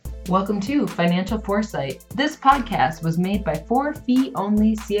Welcome to Financial Foresight. This podcast was made by 4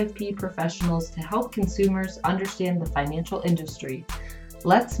 fee-only CFP professionals to help consumers understand the financial industry.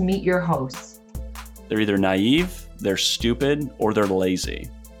 Let's meet your hosts. They're either naive, they're stupid, or they're lazy.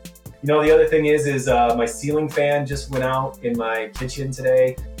 You know, the other thing is my ceiling fan just went out in my kitchen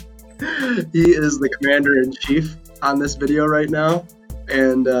today. He is the commander-in-chief on this video right now.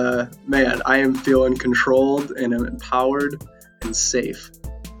 And man, I am feeling controlled and empowered and safe.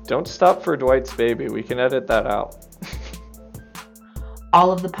 Don't stop for Dwight's baby. We can edit that out. All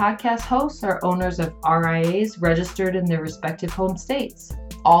of the podcast hosts are owners of RIAs registered in their respective home states.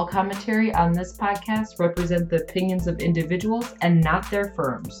 All commentary on this podcast represent the opinions of individuals and not their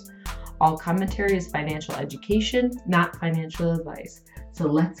firms. All commentary is financial education, not financial advice. So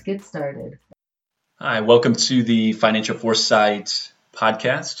let's get started. Hi, welcome to the Financial Foresight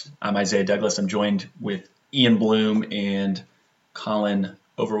podcast. I'm Isaiah Douglas. I'm joined with Ian Bloom and Colin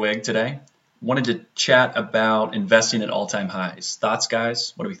Overweg today. Wanted to chat about investing at all-time highs. Thoughts,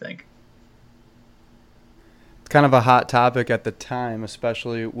 guys? What do we think? It's kind of a hot topic at the time,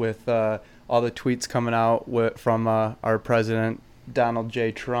 especially with all the tweets coming out from our president, Donald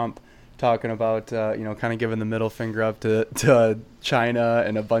J. Trump, talking about, kind of giving the middle finger up to China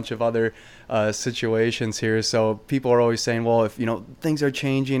and a bunch of other situations here. So people are always saying, well, if, things are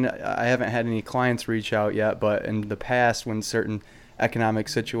changing, I haven't had any clients reach out yet, but in the past, when certain economic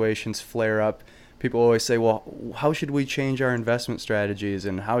situations flare up, people always say, well, how should we change our investment strategies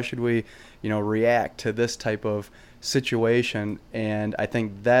and how should we, react to this type of situation? And I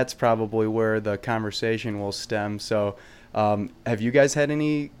think that's probably where the conversation will stem. So have you guys had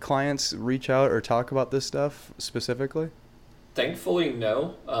any clients reach out or talk about this stuff specifically? Thankfully,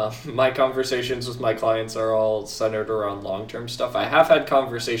 no. My conversations with my clients are all centered around long-term stuff. I have had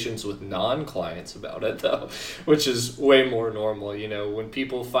conversations with non-clients about it, though, which is way more normal. When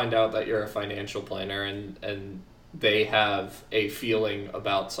people find out that you're a financial planner and they have a feeling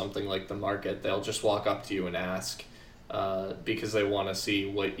about something like the market, they'll just walk up to you and ask because they want to see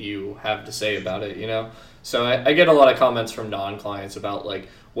what you have to say about it, So I get a lot of comments from non-clients about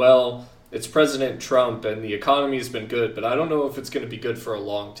well, it's President Trump and the economy's been good, but I don't know if it's going to be good for a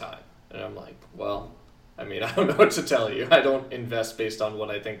long time. And I'm like, well, I don't know what to tell you. I don't invest based on what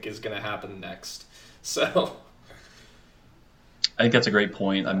I think is going to happen next. So I think that's a great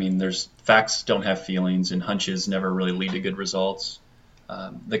point. There's facts don't have feelings and hunches never really lead to good results.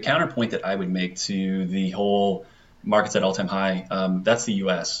 The counterpoint that I would make to the whole markets at all-time high, that's the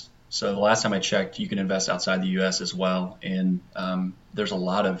U.S. So the last time I checked, you can invest outside the U.S. as well. And there's a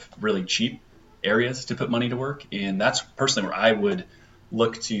lot of really cheap areas to put money to work. And that's personally where I would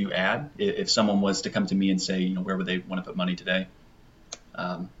look to add if someone was to come to me and say, where would they want to put money today?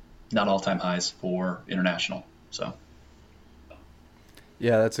 Not all-time highs for international. So.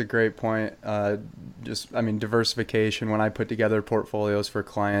 Yeah, that's a great point. Diversification, when I put together portfolios for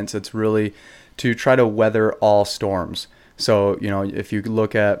clients, it's really to try to weather all storms. So, if you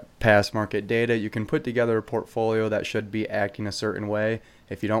look at past market data, you can put together a portfolio that should be acting a certain way.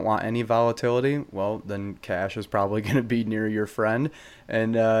 If you don't want any volatility, well, then cash is probably going to be near your friend.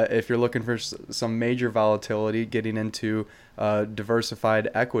 And if you're looking for some major volatility, getting into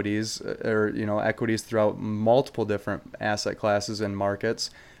diversified equities or, equities throughout multiple different asset classes and markets,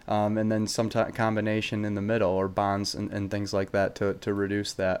 and then some combination in the middle or bonds and things like that to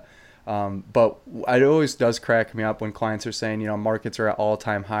reduce that. But it always does crack me up when clients are saying, markets are at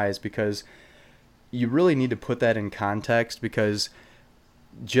all-time highs, because you really need to put that in context, because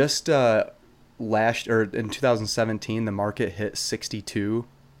just in 2017, the market hit 62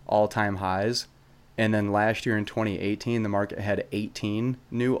 all-time highs. And then last year in 2018, the market had 18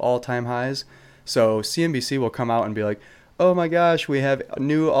 new all-time highs. So CNBC will come out and be like, oh my gosh, we have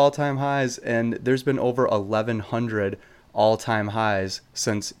new all-time highs. And there's been over 1,100 all-time highs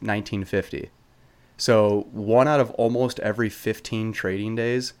since 1950. So one out of almost every 15 trading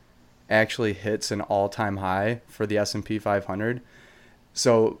days actually hits an all-time high for the S&P 500.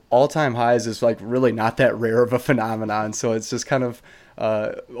 So all-time highs is really not that rare of a phenomenon. So it's just kind of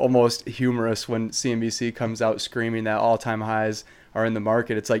almost humorous when CNBC comes out screaming that all-time highs are in the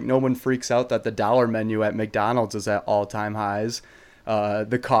market. It's like no one freaks out that the dollar menu at McDonald's is at all-time highs.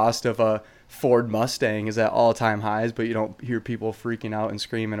 The cost of a Ford Mustang is at all-time highs, but you don't hear people freaking out and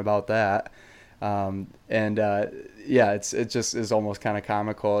screaming about that. It just is almost kind of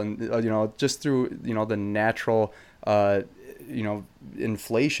comical. And, just through, the natural,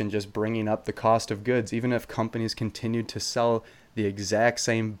 inflation just bringing up the cost of goods, even if companies continue to sell the exact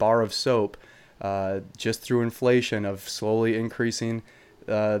same bar of soap, just through inflation of slowly increasing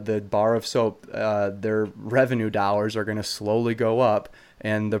the bar of soap, their revenue dollars are going to slowly go up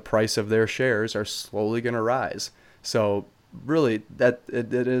and the price of their shares are slowly going to rise. So really, that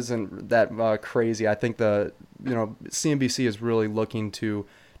it isn't that crazy. I think CNBC is really looking to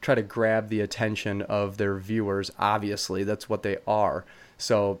try to grab the attention of their viewers. Obviously, that's what they are.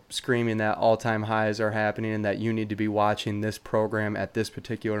 So screaming that all-time highs are happening and that you need to be watching this program at this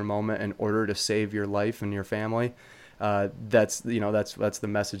particular moment in order to save your life and your family, that's the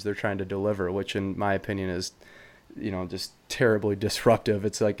message they're trying to deliver, which in my opinion is, just terribly disruptive.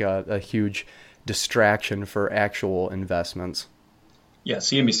 It's like a huge distraction for actual investments. Yeah,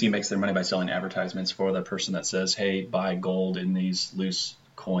 CNBC makes their money by selling advertisements for the person that says, hey, buy gold in these loose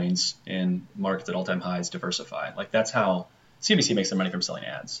coins in markets at all-time highs, diversify. Like, that's how CNBC makes their money, from selling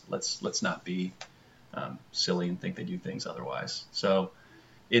ads. Let's not be silly and think they do things otherwise. So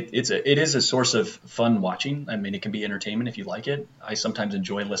it is a source of fun watching. I mean, it can be entertainment if you like it. I sometimes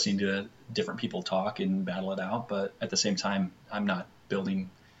enjoy listening to different people talk and battle it out, but at the same time, I'm not building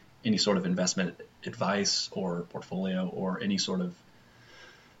any sort of investment advice or portfolio or any sort of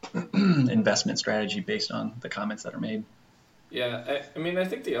investment strategy based on the comments that are made. Yeah, I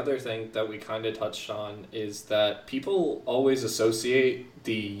think the other thing that we kind of touched on is that people always associate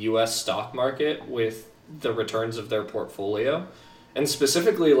the U.S. stock market with the returns of their portfolio, and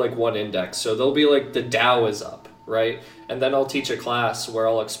specifically like one index. So they'll be like, the Dow is up, right? And then I'll teach a class where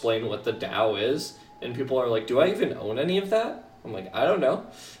I'll explain what the Dow is, and people are like, do I even own any of that? I'm like, I don't know.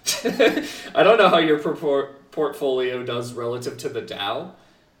 I don't know how your portfolio does relative to the Dow.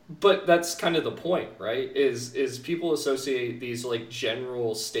 But that's kind of the point, right? Is people associate these like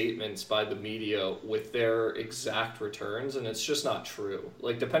general statements by the media with their exact returns, and it's just not true.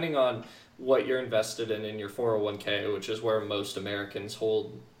 Like, depending on what you're invested in your 401k, which is where most Americans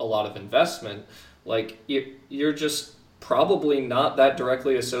hold a lot of investment, like you're just probably not that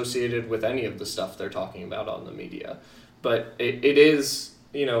directly associated with any of the stuff they're talking about on the media. But it is,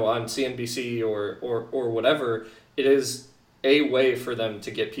 on CNBC or whatever, it is a way for them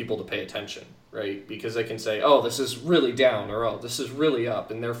to get people to pay attention, right? Because they can say, oh, this is really down, or oh, this is really up,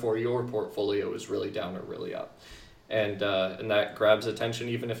 and therefore your portfolio is really down or really up. And that grabs attention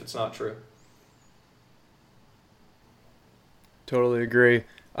even if it's not true. Totally agree.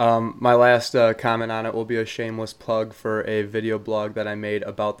 My last comment on it will be a shameless plug for a video blog that I made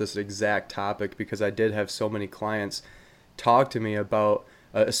about this exact topic, because I did have so many clients talk to me about,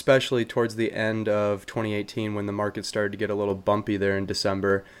 especially towards the end of 2018 when the market started to get a little bumpy there in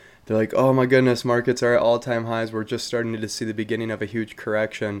December. They're like, oh my goodness, markets are at all-time highs. We're just starting to see the beginning of a huge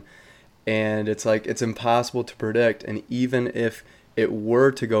correction. And it's like, it's impossible to predict. And even if it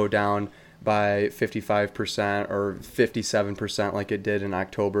were to go down by 55% or 57% like it did in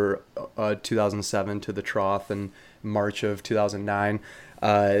October 2007 to the trough in March of 2009,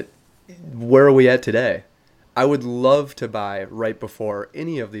 where are we at today? I would love to buy right before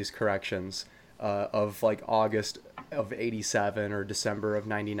any of these corrections of like August of 87 or December of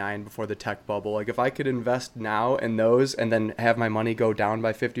 99 before the tech bubble. Like, if I could invest now in those and then have my money go down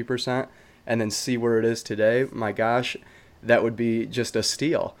by 50% and then see where it is today, my gosh, that would be just a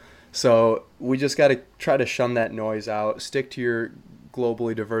steal. So we just got to try to shun that noise out, stick to your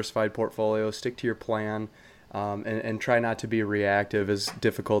globally diversified portfolio, stick to your plan. And try not to be reactive, as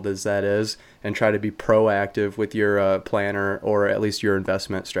difficult as that is, and try to be proactive with your planner or at least your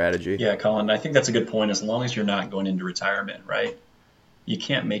investment strategy. Yeah, Colin, I think that's a good point. As long as you're not going into retirement, right? You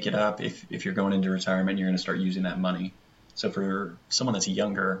can't make it up if you're going into retirement, you're going to start using that money. So for someone that's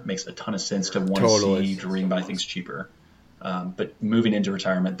younger, it makes a ton of sense to want to see dream buy things cheaper. But moving into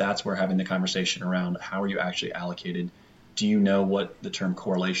retirement, that's where having the conversation around how are you actually allocated? Do you know what the term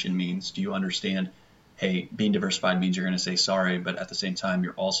correlation means? Do you understand, hey, being diversified means you're going to say sorry, but at the same time,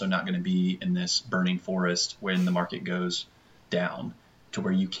 you're also not going to be in this burning forest when the market goes down to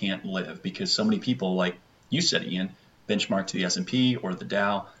where you can't live. Because so many people, like you said, Ian, benchmark to the S&P or the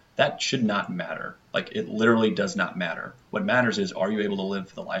Dow. That should not matter. Like, it literally does not matter. What matters is, are you able to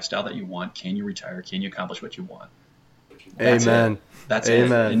live the lifestyle that you want? Can you retire? Can you accomplish what you want? Amen. That's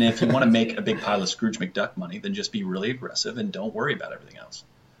Amen. it. And if you want to make a big pile of Scrooge McDuck money, then just be really aggressive and don't worry about everything else.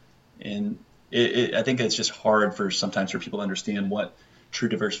 And I think it's just hard sometimes for people to understand what true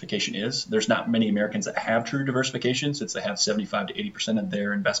diversification is. There's not many Americans that have true diversification, since they have 75 to 80% of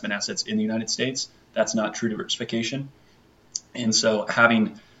their investment assets in the United States. That's not true diversification. And so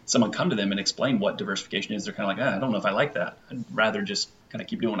having someone come to them and explain what diversification is, they're kind of like, I don't know if I like that. I'd rather just kind of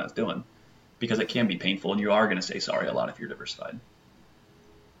keep doing what I was doing, because it can be painful and you are going to say sorry a lot if you're diversified.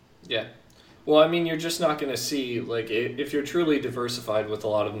 Yeah. Well, I mean, you're just not going to see, like, if you're truly diversified with a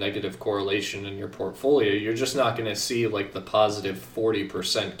lot of negative correlation in your portfolio, you're just not going to see, like, the positive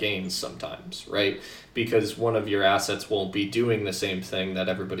 40% gains sometimes, right? Because one of your assets won't be doing the same thing that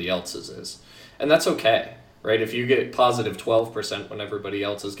everybody else's is. And that's okay, right? If you get positive 12% when everybody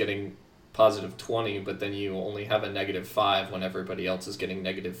else is getting positive 20, but then you only have a negative 5 when everybody else is getting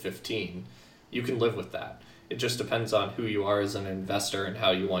negative 15, you can live with that. It just depends on who you are as an investor and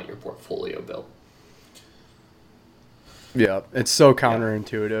how you want your portfolio built. Yeah, it's so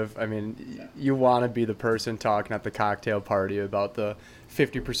counterintuitive. I mean, you want to be the person talking at the cocktail party about the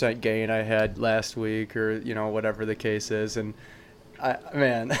 50% gain I had last week, or whatever the case is, and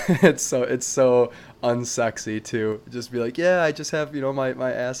man, it's so unsexy to just be like, yeah, I just have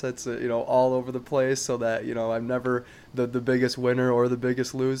my assets all over the place, so that I'm never the biggest winner or the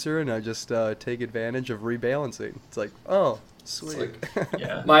biggest loser, and I just take advantage of rebalancing. It's like, oh, sweet.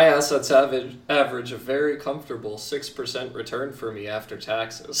 Like, my assets average a very comfortable 6% return for me after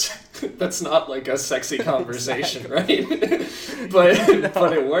taxes. That's not like a sexy conversation, right?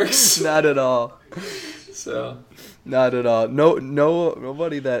 but it works. Not at all. So. Not at all.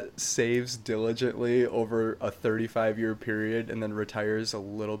 Nobody that saves diligently over a 35-year period and then retires a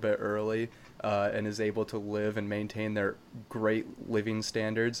little bit early and is able to live and maintain their great living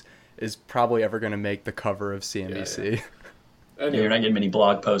standards is probably ever going to make the cover of CNBC. Yeah. You're not getting many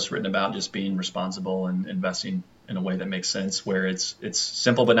blog posts written about just being responsible and investing in a way that makes sense, where it's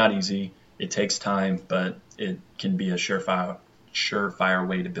simple but not easy. It takes time, but it can be a surefire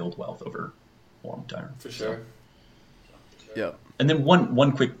way to build wealth over a long time. For sure. Yeah. And then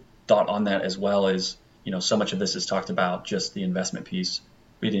one quick thought on that as well is, so much of this is talked about just the investment piece.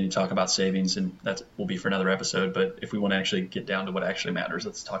 We didn't talk about savings, and that will be for another episode. But if we want to actually get down to what actually matters,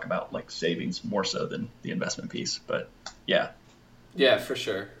 let's talk about like savings more so than the investment piece. But yeah. Yeah, for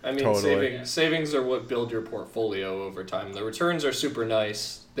sure. I mean, totally. savings are what build your portfolio over time. The returns are super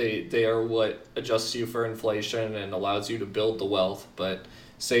nice. They are what adjusts you for inflation and allows you to build the wealth. But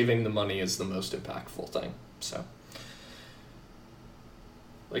saving the money is the most impactful thing. So.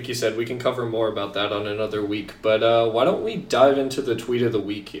 Like you said, we can cover more about that on another week, but why don't we dive into the tweet of the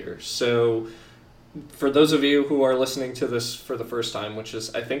week here? So for those of you who are listening to this for the first time, which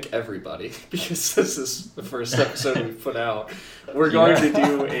is, I think, everybody, because this is the first episode we've put out, we're going to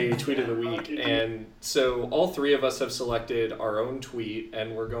do a tweet of the week. And so all three of us have selected our own tweet,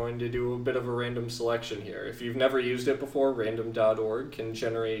 and we're going to do a bit of a random selection here. If you've never used it before, random.org can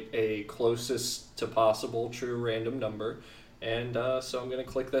generate a closest to possible true random number. And so I'm going to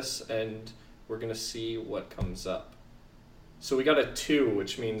click this, and we're going to see what comes up. So we got a 2,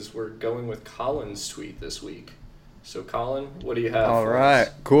 which means we're going with Colin's tweet this week. So Colin, what do you have All for right,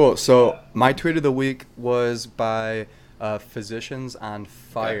 us? cool. So my tweet of the week was by Physicians on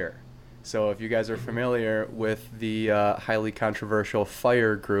Fire. Okay. So if you guys are familiar with the highly controversial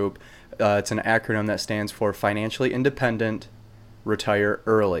FIRE group, it's an acronym that stands for Financially Independent, Retire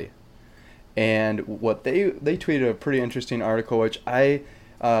Early. And what they tweeted a pretty interesting article, which I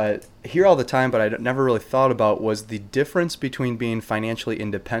hear all the time, but I never really thought about, was the difference between being financially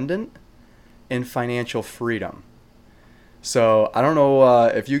independent and financial freedom. So I don't know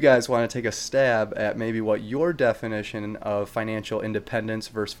if you guys want to take a stab at maybe what your definition of financial independence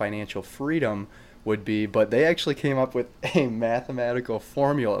versus financial freedom would be, but they actually came up with a mathematical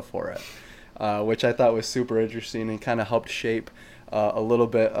formula for it, which I thought was super interesting and kind of helped shape a little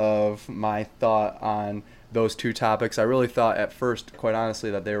bit of my thought on those two topics. I really thought at first, quite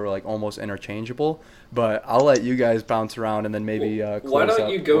honestly, that they were like almost interchangeable, but I'll let you guys bounce around and then maybe close why don't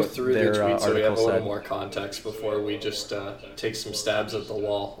you go up through their, the tweet so we have a little said. more context before we just take some stabs at the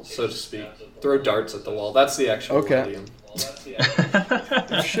wall, so to speak. Throw darts at the wall. That's the actual idiom.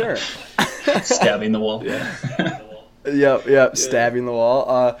 Sure. Stabbing the wall. Yep, stabbing the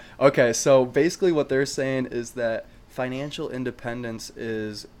wall. Okay, so basically what they're saying is that financial independence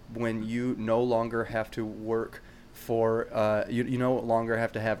is when you no longer have to work for, you no longer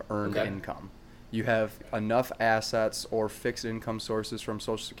have to have earned income. You have enough assets or fixed income sources from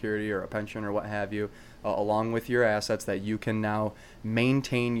Social Security or a pension or what have you, along with your assets, that you can now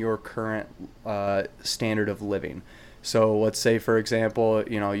maintain your current standard of living. So let's say, for example,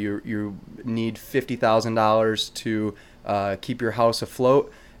 you need $50,000 to keep your house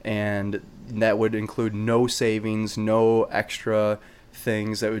afloat, and that would include no savings, no extra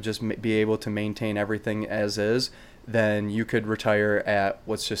things, that would just be able to maintain everything as is. Then you could retire at,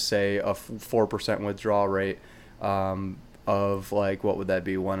 let's just say, a 4% withdrawal rate of, like, what would that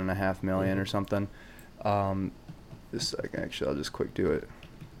be, $1.5 million or something. Actually, I'll just quick do it.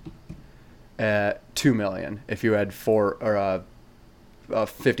 At $2 million if you had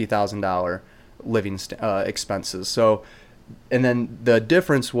 $50,000 living expenses. So, and then the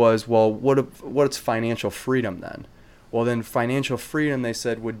difference was, well, what's financial freedom then? Well, then financial freedom, they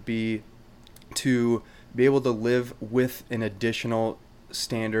said, would be to be able to live with an additional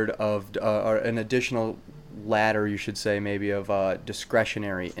standard of, or an additional ladder, you should say, maybe, of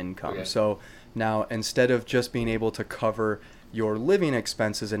discretionary income. Okay. So now, instead of just being able to cover your living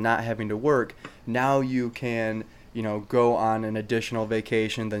expenses and not having to work, now you can, go on an additional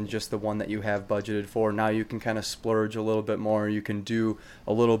vacation than just the one that you have budgeted for. Now you can kind of splurge a little bit more. You can do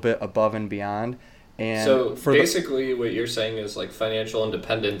a little bit above and beyond. And so basically what you're saying is like financial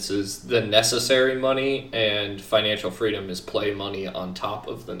independence is the necessary money and financial freedom is play money on top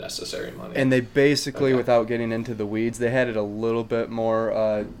of the necessary money. And they basically, Okay. without getting into the weeds, they had it a little bit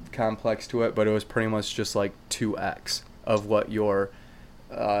more complex to it, but it was pretty much just like 2x of what your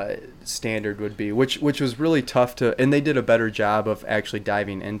standard would be, which was really tough to, and they did a better job of actually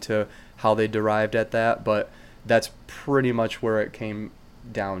diving into how they derived at that, but that's pretty much where it came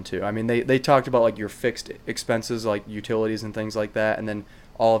down to. I mean, they talked about like your fixed expenses, like utilities and things like that, and then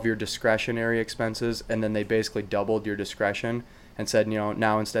all of your discretionary expenses, and then they basically doubled your discretion and said,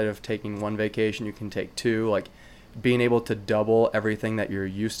 now instead of taking one vacation, you can take two. Like, being able to double everything that you're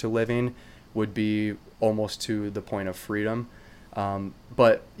used to living would be almost to the point of freedom.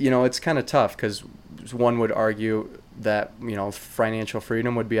 But it's kind of tough, because one would argue that financial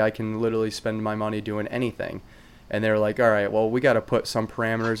freedom would be, I can literally spend my money doing anything. And they're like, all right, well, we got to put some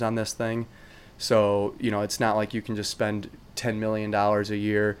parameters on this thing. So, it's not like you can just spend $10 million a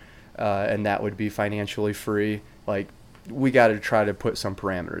year and that would be financially free. Like, we got to try to put some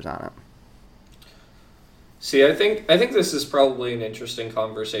parameters on it. See, I think this is probably an interesting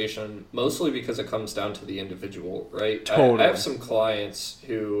conversation, mostly because it comes down to the individual, right? Totally. I have some clients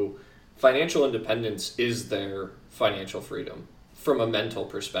who financial independence is their financial freedom from a mental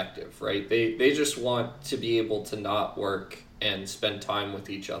perspective, right? They just want to be able to not work and spend time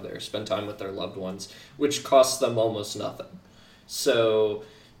with each other, spend time with their loved ones, which costs them almost nothing. So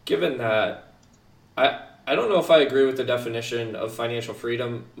given that, I don't know if I agree with the definition of financial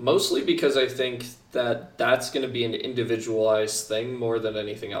freedom, mostly because I think that that's going to be an individualized thing more than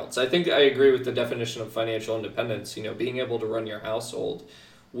anything else. I think I agree with the definition of financial independence, being able to run your household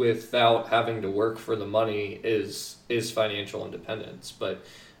without having to work for the money is financial independence. But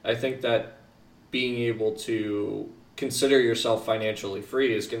I think that being able to consider yourself financially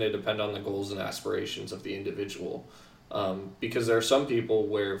free is going to depend on the goals and aspirations of the individual. Because there are some people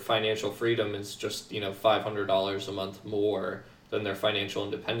where financial freedom is just, $500 a month more than their financial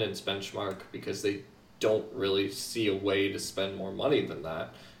independence benchmark, because they don't really see a way to spend more money than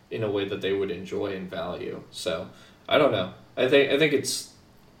that in a way that they would enjoy and value. So I don't know. I think it's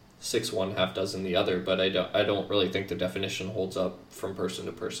 6 one, half dozen the other, but I don't really think the definition holds up from person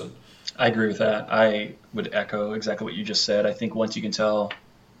to person. I agree with that. I would echo exactly what you just said. I think once you can tell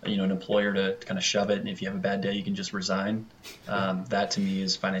an employer to kind of shove it, and if you have a bad day, you can just resign. That to me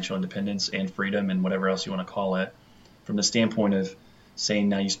is financial independence and freedom and whatever else you want to call it. From the standpoint of saying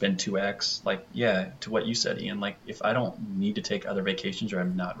now you spend 2x, like, yeah, to what you said, Ian, like if I don't need to take other vacations or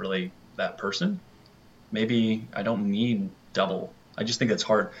I'm not really that person, maybe I don't need double. I just think that's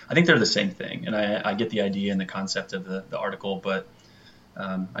hard. I think they're the same thing, and I get the idea and the concept of the article, but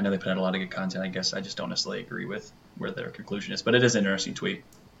I know they put out a lot of good content. I guess I just don't necessarily agree with where their conclusion is, but it is an interesting tweet.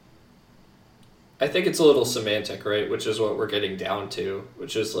 I think it's a little semantic, right? Which is what we're getting down to,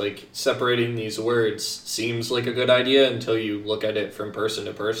 which is like separating these words seems like a good idea until you look at it from person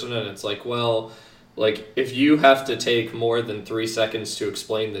to person, and it's like, well, like if you have to take more than 3 seconds to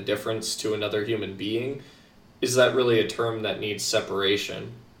explain the difference to another human being, is that really a term that needs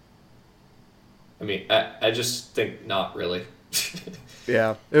separation? I mean, I just think not really.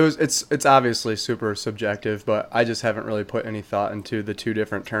 Yeah, it's obviously super subjective, but I just haven't really put any thought into the two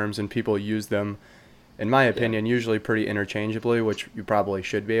different terms, and people use them, in my opinion, usually pretty interchangeably, which you probably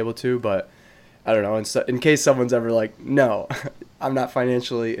should be able to, but I don't know, in case someone's ever like, no, I'm not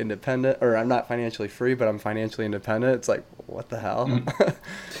financially independent, or I'm not financially free, but I'm financially independent, it's like, what the hell?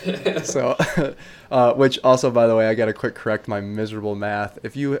 So, which also, by the way, I got to quick correct my miserable math.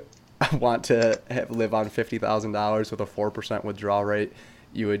 If you want to live on $50,000 with a 4% withdrawal rate,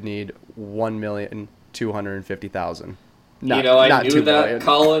 you would need $1,250,000. I knew that,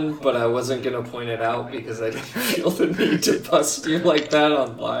 Colin, but I wasn't gonna point it out because I didn't feel the need to bust you like that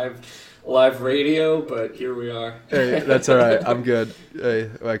on live radio. But here we are. Hey, that's all right. I'm good. Hey,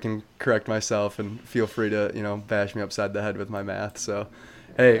 I can correct myself, and feel free to bash me upside the head with my math. So.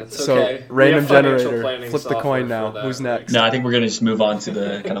 Hey, that's so okay. Random generator, flip the coin now. That, who's next? No, I think we're going to just move on to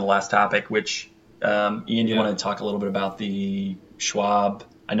the kind of the last topic, which, Ian, do you want to talk a little bit about the Schwab.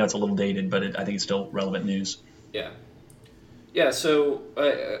 I know it's a little dated, but I think it's still relevant news. Yeah. Yeah, so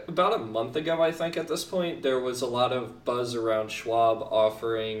about a month ago, I think at this point, there was a lot of buzz around Schwab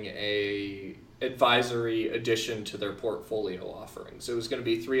offering a advisory addition to their portfolio offerings. It was going to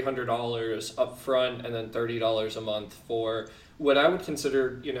be $300 up front and then $30 a month for what I would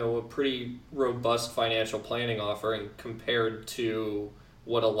consider, a pretty robust financial planning offering compared to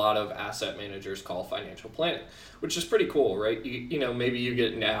what a lot of asset managers call financial planning, which is pretty cool, right? Maybe you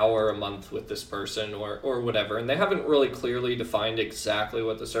get an hour a month with this person or whatever, and they haven't really clearly defined exactly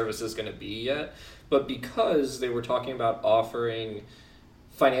what the service is going to be yet, but because they were talking about offering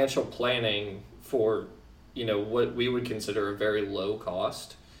financial planning for, what we would consider a very low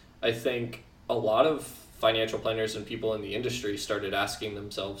cost, I think a lot of financial planners and people in the industry started asking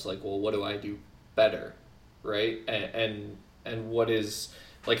themselves, like, well, what do I do better, right? And what is,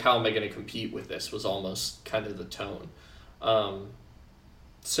 like, how am I going to compete with this was almost kind of the tone.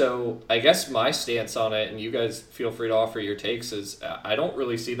 So I guess my stance on it, and you guys feel free to offer your takes, is I don't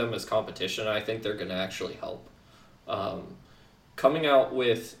really see them as competition. I think they're going to actually help. Coming out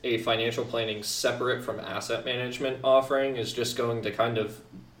with a financial planning separate from asset management offering is just going to kind of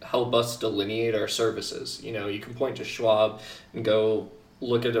help us delineate our services. You can point to Schwab and go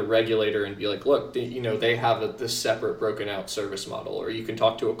look at a regulator and be like, look, they have this separate broken out service model. Or you can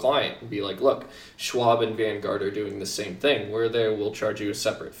talk to a client and be like, look, Schwab and Vanguard are doing the same thing, where they will charge you a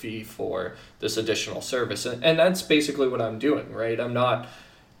separate fee for this additional service. And that's basically what I'm doing, right? I'm not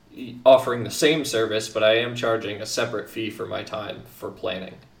offering the same service, but I am charging a separate fee for my time for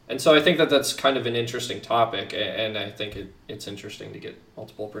planning. And so I think that that's kind of an interesting topic, and I think it's interesting to get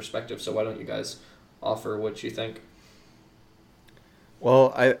multiple perspectives. So why don't you guys offer what you think?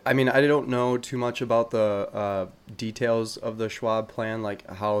 Well, I mean, I don't know too much about the details of the Schwab plan, like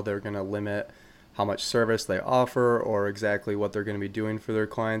how they're going to limit how much service they offer or exactly what they're going to be doing for their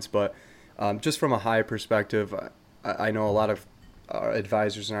clients. But just from a high perspective, I know a lot of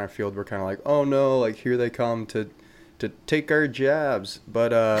advisors in our field were kind of like, oh no, like here they come to take our jabs.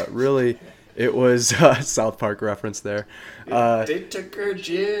 But really, it was South Park reference there. They took our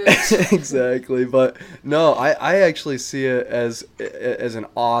jabs. Exactly. But no, I actually see it as an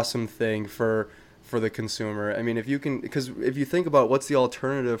awesome thing for the consumer. I mean, because if you think about what's the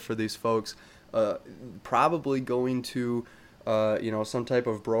alternative for these folks, probably going to some type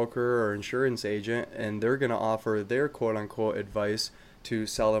of broker or insurance agent, and they're going to offer their quote unquote advice to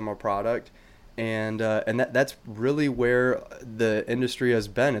sell them a product. And that's really where the industry has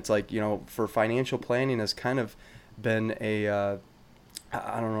been. It's like, for financial planning has kind of been a, I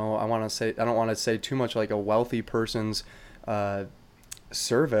don't know, I don't want to say too much like a wealthy person's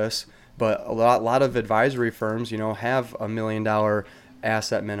service, but a lot of advisory firms, have $1 million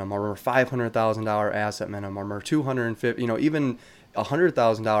asset minimum or $500,000 asset minimum or $250,000, even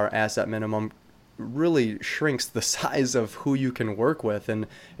 $100,000 asset minimum really shrinks the size of who you can work with, and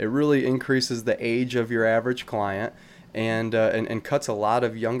it really increases the age of your average client and cuts a lot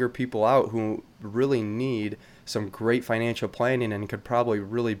of younger people out who really need some great financial planning and could probably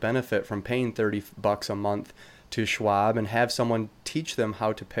really benefit from paying $30 a month to Schwab and have someone teach them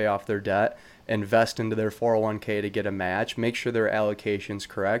how to pay off their debt, invest into their 401k to get a match, make sure their allocation's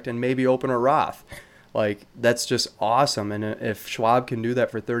correct, and maybe open a Roth. Like, that's just awesome. And if Schwab can do that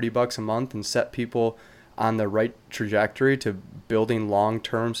for $30 a month and set people on the right trajectory to building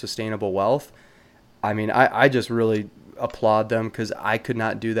long-term sustainable wealth, I mean, I just really applaud them, because I could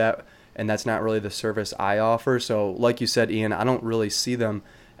not do that, and that's not really the service I offer. So like you said, Ian, I don't really see them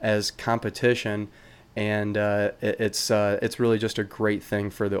as competition, and it's really just a great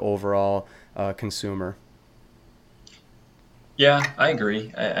thing for the overall consumer. Yeah, I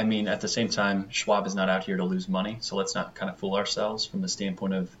agree. I mean, at the same time, Schwab is not out here to lose money, so let's not kind of fool ourselves from the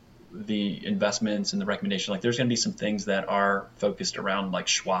standpoint of the investments and the recommendation. Like, there's going to be some things that are focused around like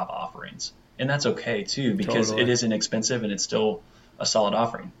Schwab offerings, and that's okay too, because Totally. It is inexpensive and it's still a solid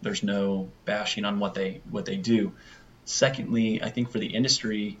offering. There's no bashing on what they do. Secondly, I think for the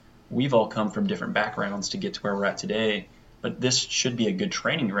industry, we've all come from different backgrounds to get to where we're at today. But this should be a good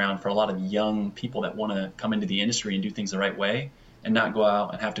training ground for a lot of young people that want to come into the industry and do things the right way and not go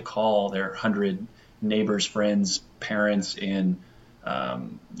out and have to call their 100 neighbors, friends, parents, and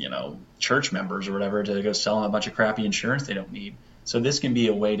church members or whatever to go sell them a bunch of crappy insurance they don't need. So this can be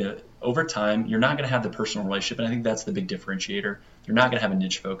a way to, over time, you're not going to have the personal relationship, and I think that's the big differentiator. You're not going to have a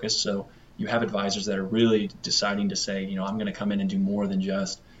niche focus. So you have advisors that are really deciding to say, I'm going to come in and do more than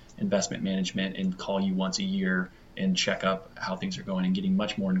just investment management and call you once a year and check up how things are going and getting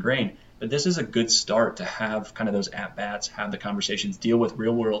much more ingrained. But this is a good start to have kind of those at-bats, have the conversations, deal with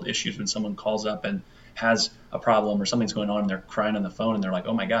real-world issues when someone calls up and has a problem or something's going on and they're crying on the phone and they're like,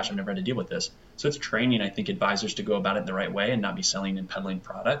 oh my gosh, I've never had to deal with this. So it's training, I think, advisors to go about it the right way and not be selling and peddling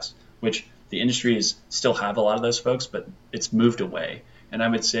products, which the industry is still have a lot of those folks, but it's moved away. And I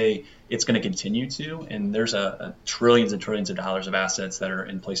would say it's going to continue to, and there's a trillions and trillions of dollars of assets that are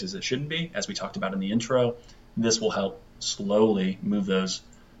in places that shouldn't be, as we talked about in the intro. This will help slowly move those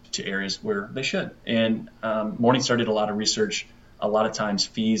to areas where they should. And Morningstar did a lot of research. A lot of times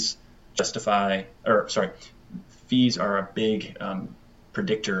fees fees are a big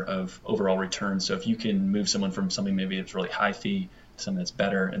predictor of overall return. So if you can move someone from something maybe that's really high fee to something that's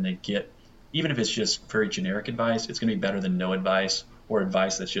better, and they get, even if it's just very generic advice, it's going to be better than no advice or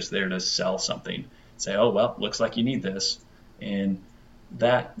advice that's just there to sell something. Say, oh, well, looks like you need this. And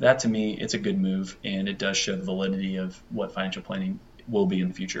that to me, it's a good move, and it does show the validity of what financial planning will be in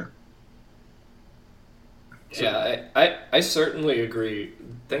the future. Yeah, I certainly agree.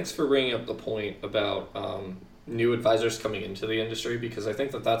 Thanks for bringing up the point about new advisors coming into the industry, because I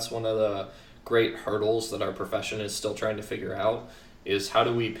think that that's one of the great hurdles that our profession is still trying to figure out, is how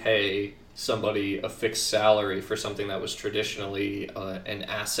do we pay somebody a fixed salary for something that was traditionally an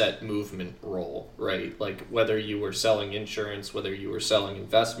asset movement role, right? Like whether you were selling insurance, whether you were selling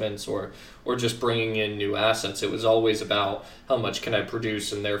investments, or just bringing in new assets, it was always about how much can I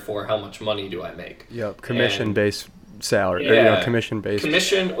produce and therefore how much money do I make. Yep, commission-based salary, yeah, or commission-based.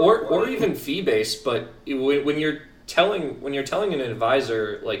 Commission or even fee-based, but when you're telling an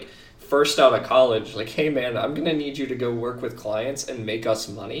advisor, like first out of college, like, hey man, I'm going to need you to go work with clients and make us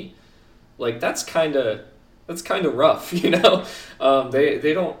money. Like that's kind of rough, you know.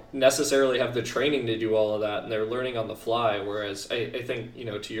 They don't necessarily have the training to do all of that, and they're learning on the fly. Whereas I think, you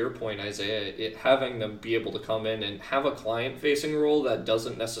know, to your point, Isaiah, having them be able to come in and have a client-facing role that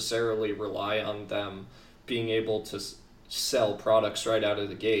doesn't necessarily rely on them being able to sell products right out of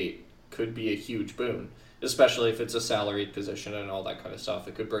the gate could be a huge boon. Especially if it's a salaried position and all that kind of stuff.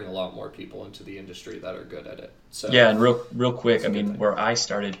 It could bring a lot more people into the industry that are good at it. So yeah, and real quick, I mean, where I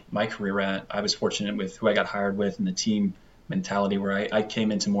started my career at, I was fortunate with who I got hired with and the team mentality, where I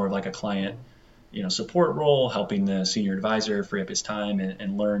came into more of like a client, you know, support role, helping the senior advisor free up his time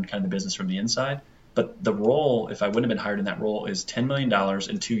and learn kind of the business from the inside. But the role, if I wouldn't have been hired in that role, is $10 million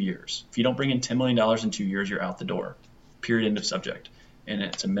in 2 years. If you don't bring in $10 million in 2 years, you're out the door. Period, end of subject. And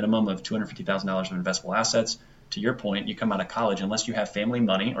it's a minimum of $250,000 of investable assets. To your point, you come out of college, unless you have family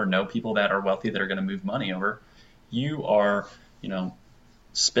money or know people that are wealthy that are going to move money over, you are, you know,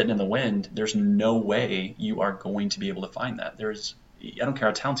 spitting in the wind. There's no way you are going to be able to find that. I don't care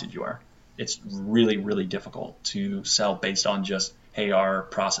how talented you are. It's really, really difficult to sell based on just, hey, our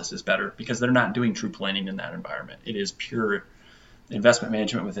process is better, because they're not doing true planning in that environment. It is pure investment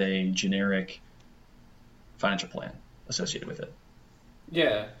management with a generic financial plan associated with it.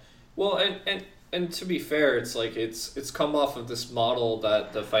 Yeah, well, and to be fair, it's like it's come off of this model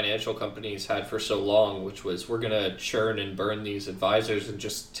that the financial companies had for so long, which was we're gonna churn and burn these advisors and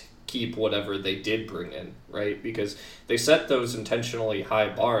just keep whatever they did bring in, right? Because they set those intentionally high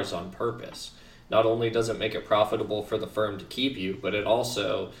bars on purpose. Not only does it make it profitable for the firm to keep you, but it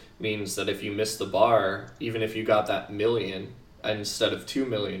also means that if you miss the bar, even if you got that million instead of 2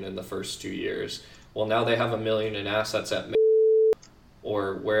 million in the first 2 years, well, now they have $1 million in assets at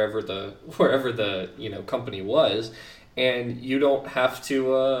or wherever the you know company was, and you don't have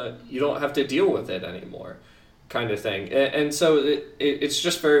to deal with it anymore, kind of thing. And so it's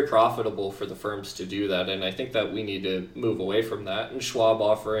just very profitable for the firms to do that, and I think that we need to move away from that. And Schwab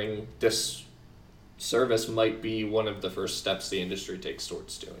offering this service might be one of the first steps the industry takes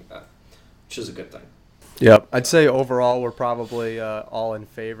towards doing that, which is a good thing. Yep, I'd say overall we're probably all in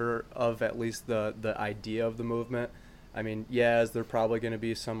favor of at least the idea of the movement. I mean, yeah, is there probably going to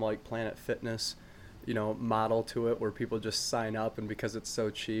be some like Planet Fitness, you know, model to it where people just sign up and because it's so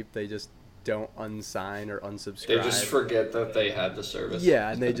cheap they just don't unsign or unsubscribe. They just forget that they had the service.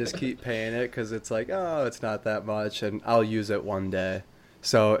 Yeah, and they just keep paying it because it's like, oh, it's not that much and I'll use it one day.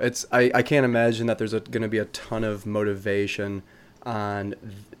 So I can't imagine that there's going to be a ton of motivation on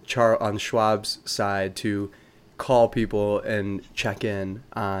Schwab's side to call people and check in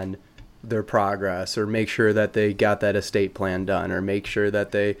on their progress or make sure that they got that estate plan done or make sure that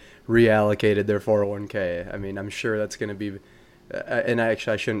they reallocated their 401k. I mean, I'm sure that's going to be, and I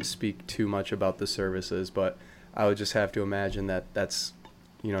shouldn't speak too much about the services, but I would just have to imagine that that's,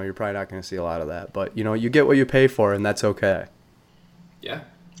 you know, you're probably not going to see a lot of that, but you know, you get what you pay for and that's okay. Yeah.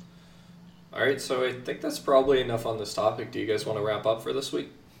 All right. So I think that's probably enough on this topic. Do you guys want to wrap up for this week?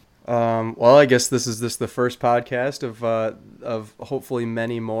 Well, I guess this is the first podcast of hopefully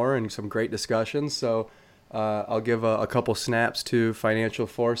many more and some great discussions. So I'll give a couple snaps to Financial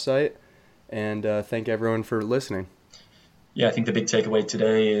Foresight, and thank everyone for listening. Yeah, I think the big takeaway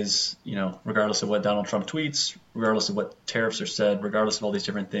today is, regardless of what Donald Trump tweets, regardless of what tariffs are said, regardless of all these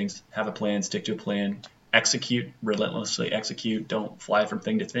different things, have a plan, stick to a plan, execute, relentlessly execute. Don't fly from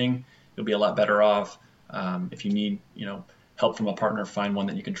thing to thing. You'll be a lot better off. If you need, help from a partner, find one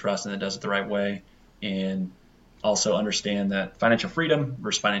that you can trust and that does it the right way. And also understand that financial freedom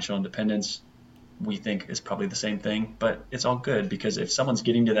versus financial independence, we think is probably the same thing, but it's all good because if someone's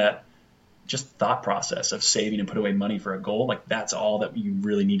getting to that just thought process of saving and put away money for a goal, like that's all that you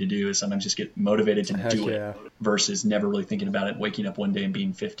really need to do is sometimes just get motivated to do it versus never really thinking about it, waking up one day and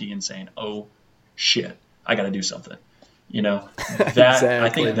being 50 and saying, oh shit, I got to do something. I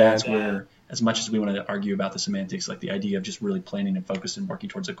think that's where, as much as we want to argue about the semantics, like the idea of just really planning and focused and working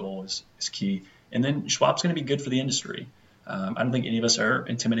towards a goal is key. And then Schwab's going to be good for the industry. I don't think any of us are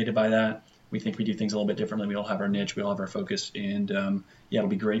intimidated by that. We think we do things a little bit differently. We all have our niche. We all have our focus. And it'll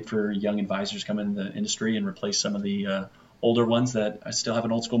be great for young advisors coming in the industry and replace some of the older ones that still have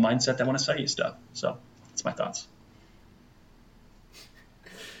an old school mindset that want to sell you stuff. So that's my thoughts.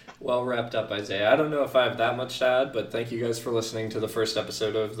 Well wrapped up, Isaiah. I don't know if I have that much to add, but thank you guys for listening to the first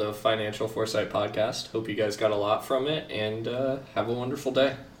episode of the Financial Foresight Podcast. Hope you guys got a lot from it, and have a wonderful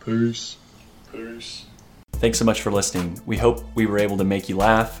day. Peace. Thanks so much for listening. We hope we were able to make you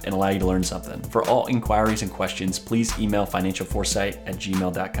laugh and allow you to learn something. For all inquiries and questions, please email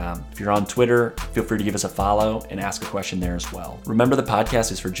financialforesight@gmail.com. If you're on Twitter, feel free to give us a follow and ask a question there as well. Remember, the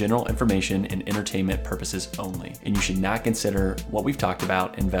podcast is for general information and entertainment purposes only, and you should not consider what we've talked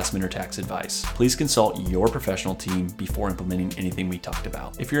about investment or tax advice. Please consult your professional team before implementing anything we talked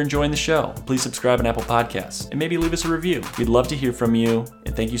about. If you're enjoying the show, please subscribe on Apple Podcasts and maybe leave us a review. We'd love to hear from you,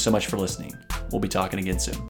 and thank you so much for listening. We'll be talking again soon.